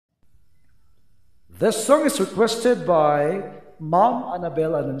This song is requested by Mom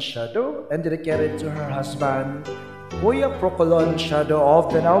Annabelle Anunciado and dedicated to her husband, Kuya Proculo Anunciado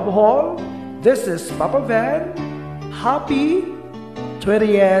of the Hall. This is Papa Van. Happy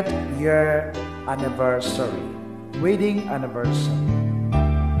 20th year anniversary, wedding anniversary.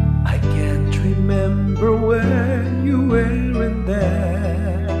 I can't remember when you weren't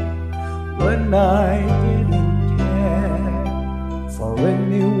there, when I didn't care for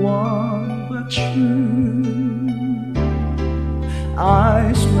anyone but you.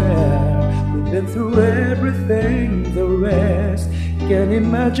 I swear we've been through everything, the rest can't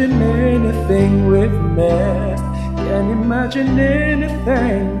imagine anything we've missed. Can't imagine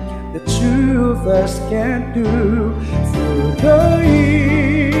anything the two of us can't do. Through the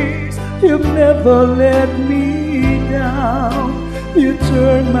years, you've never let me down. You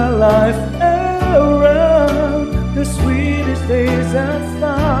turned my life around. The sweetest days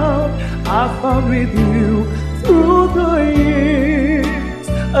I found with you. Through the years,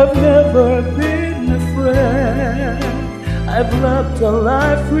 I've never been afraid. I've loved the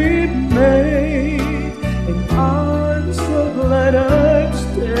life we made, and I'm so glad I've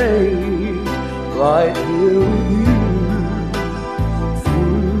stayed right here with you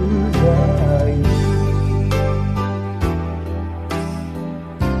through the years.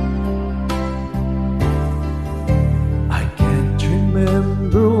 I can't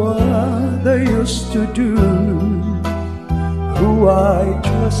remember what I used to do, who I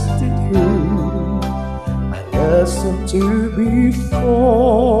trusted, who I listened to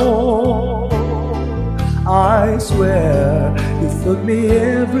before. I swear you taught me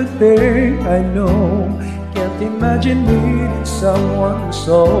everything I know. Can't imagine needing someone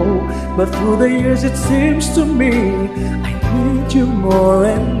so, but through the years it seems to me I need you more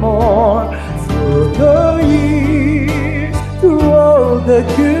and more. Through the years, through all the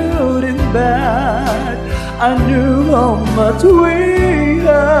good and bad, I knew how much we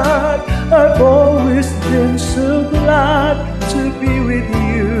had. I've always been so glad to be with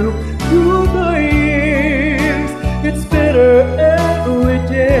you. Through the years, it's better every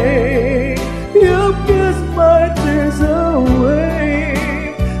day. You kiss my tears away.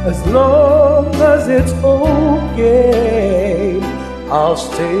 As long as it's okay, I'll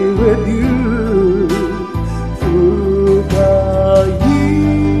stay with you through the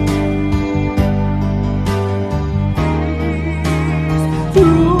years.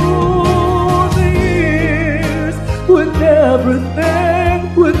 Through the years, with everything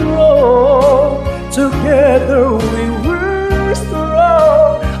went wrong, together we were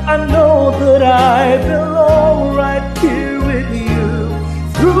strong. I know that I belong right here with you.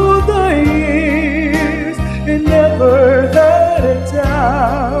 Through the years, it never had a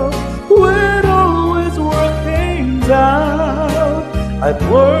doubt. We'd always work things out. I've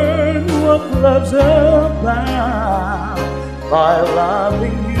learned what love's about by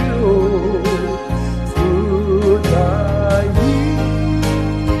loving you through the years.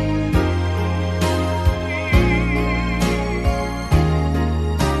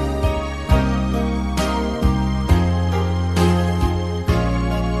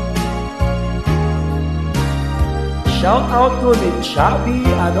 Shout out to the Chubby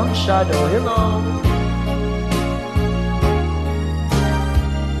Anunciado. Hello.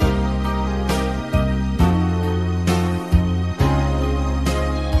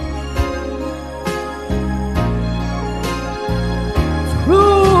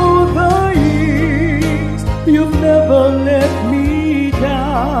 Through the years, you've never let me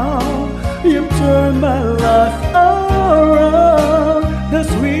down. You've turned my life around. The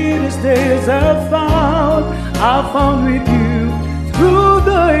sweetest days I found with you. Through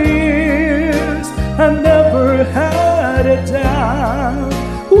the years, I never had a doubt.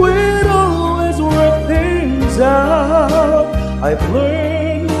 We'd always work things out. I've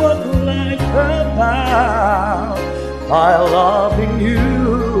learned what life's about by loving you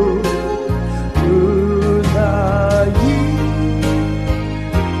through the years.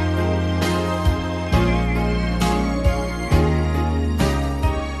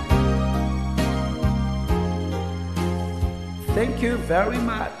 Thank you very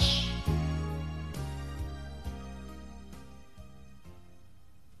much.